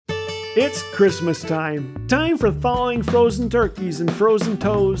It's Christmas time. Time for thawing frozen turkeys and frozen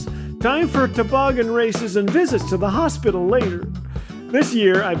toes. Time for toboggan races and visits to the hospital later. This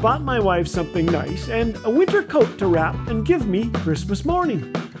year, I bought my wife something nice and a winter coat to wrap and give me Christmas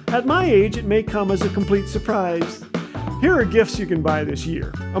morning. At my age, it may come as a complete surprise. Here are gifts you can buy this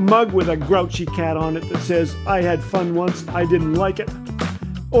year. A mug with a grouchy cat on it that says, "I had fun once, I didn't like it."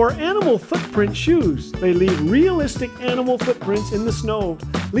 Or animal footprint shoes. They leave realistic animal footprints in the snow.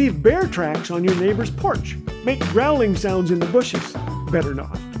 Leave bear tracks on your neighbor's porch. Make growling sounds in the bushes. Better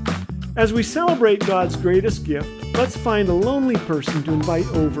not. As we celebrate God's greatest gift, let's find a lonely person to invite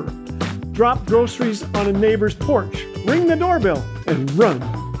over. Drop groceries on a neighbor's porch. Ring the doorbell and run.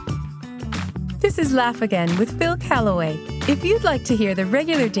 This is Laugh Again with Phil Callaway. If you'd like to hear the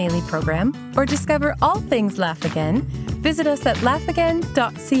regular daily program or discover all things Laugh Again, visit us at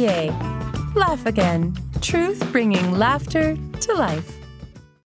laughagain.ca. Laugh Again, truth bringing laughter to life.